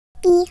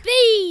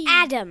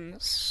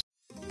Adams.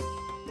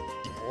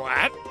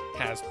 What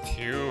has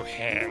two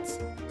hands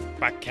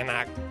but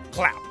cannot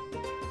clap?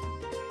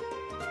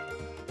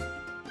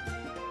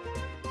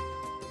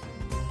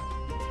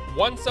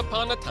 Once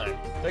upon a time,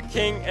 the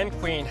king and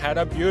queen had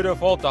a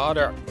beautiful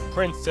daughter,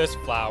 Princess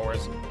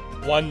Flowers.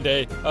 One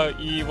day, an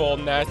evil,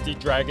 nasty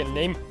dragon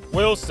named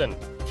Wilson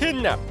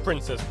kidnapped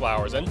Princess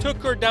Flowers and took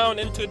her down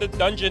into the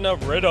Dungeon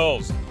of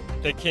Riddles.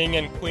 The king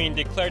and queen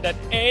declared that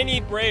any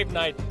brave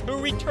knight who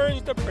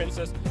returns the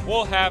princess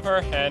will have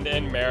her hand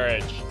in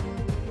marriage.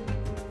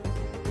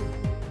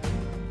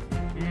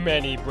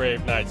 Many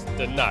brave knights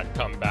did not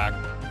come back.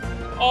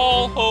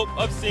 All hope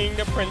of seeing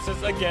the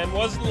princess again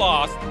was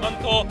lost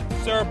until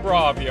Sir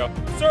Bravio,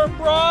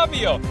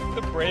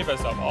 the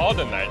bravest of all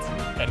the knights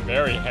and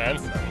very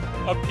handsome,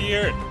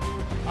 appeared.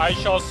 I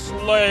shall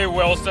slay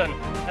Wilson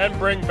and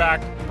bring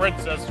back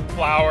Princess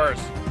Flowers.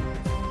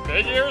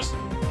 Big ears,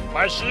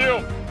 my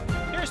shield.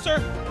 Here, sir.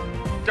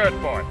 Good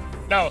boy.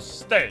 Now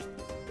stay.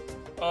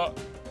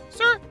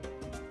 Sir?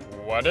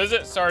 What is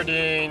it,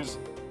 Sardines?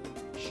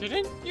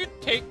 Shouldn't you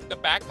take the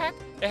backpack?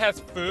 It has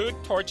food,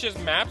 torches,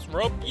 maps,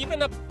 rope,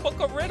 even a book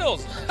of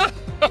riddles.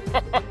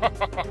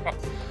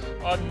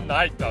 A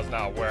knight does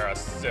not wear a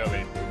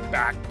silly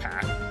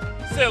backpack.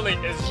 Silly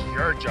is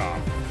your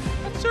job.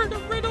 But sir, the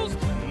riddles...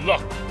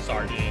 Look,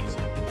 Sardines.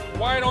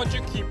 Why don't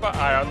you keep an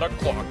eye on the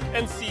clock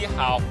and see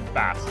how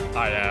fast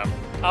I am?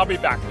 I'll be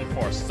back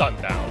before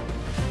sundown.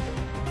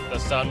 The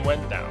sun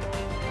went down,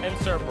 and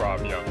Sir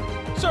Bravio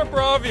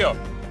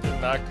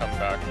did not come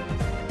back.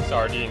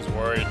 Sardines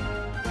worried.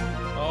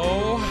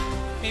 Oh,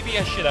 maybe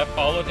I should have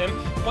followed him.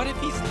 What if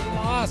he's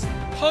lost,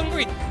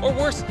 hungry, or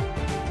worse,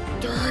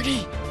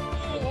 dirty?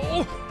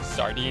 Oh,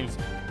 Sardines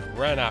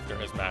ran after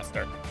his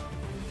master.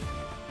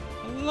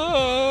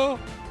 Hello?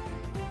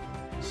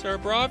 Sir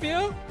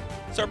Bravio?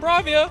 Sir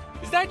Bravio,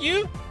 is that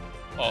you?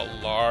 A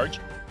large,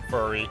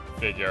 furry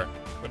figure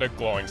with a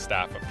glowing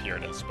staff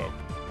appeared and spoke.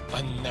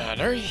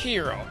 Another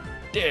hero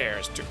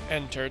dares to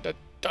enter the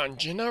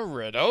Dungeon of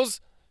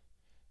Riddles?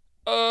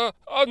 No,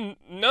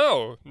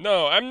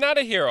 I'm not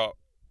a hero.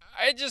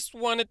 I just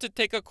wanted to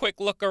take a quick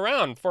look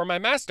around for my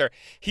master.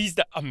 He's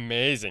the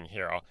amazing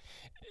hero.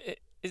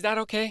 Is that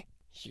okay?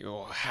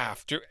 You'll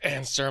have to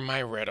answer my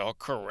riddle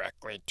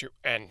correctly to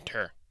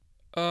enter.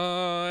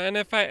 And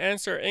if I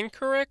answer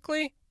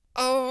incorrectly?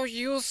 Oh,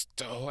 you'll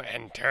still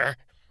enter.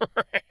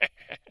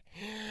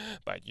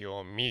 But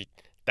you'll meet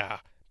the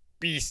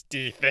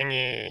beastie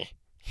thingy.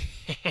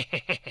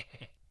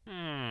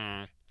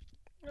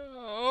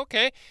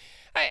 Okay.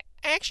 I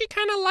actually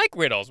kind of like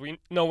riddles. We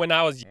know when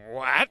I was...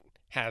 What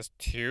has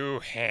two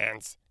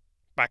hands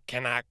but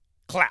cannot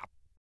clap?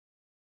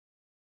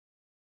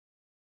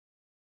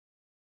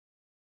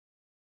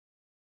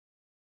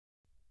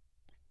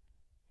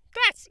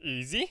 That's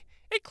easy.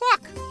 A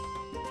clock.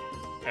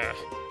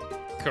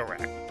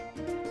 Correct.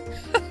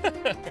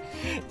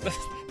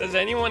 Does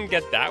anyone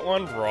get that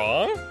one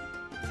wrong?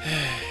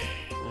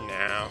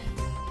 No.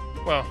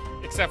 Well,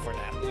 except for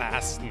that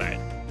last night.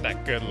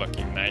 That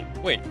good-looking knight.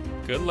 Wait,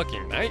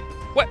 good-looking knight?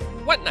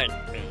 What knight?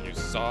 May you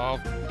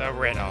solve the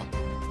riddle.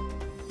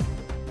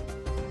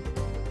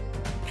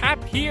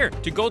 Tap here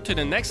to go to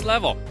the next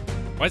level.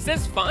 Was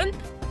this fun?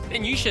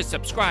 Then you should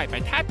subscribe by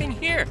tapping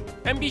here.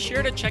 And be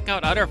sure to check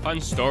out other fun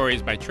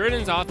stories by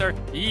children's author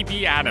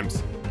E.B.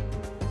 Adams.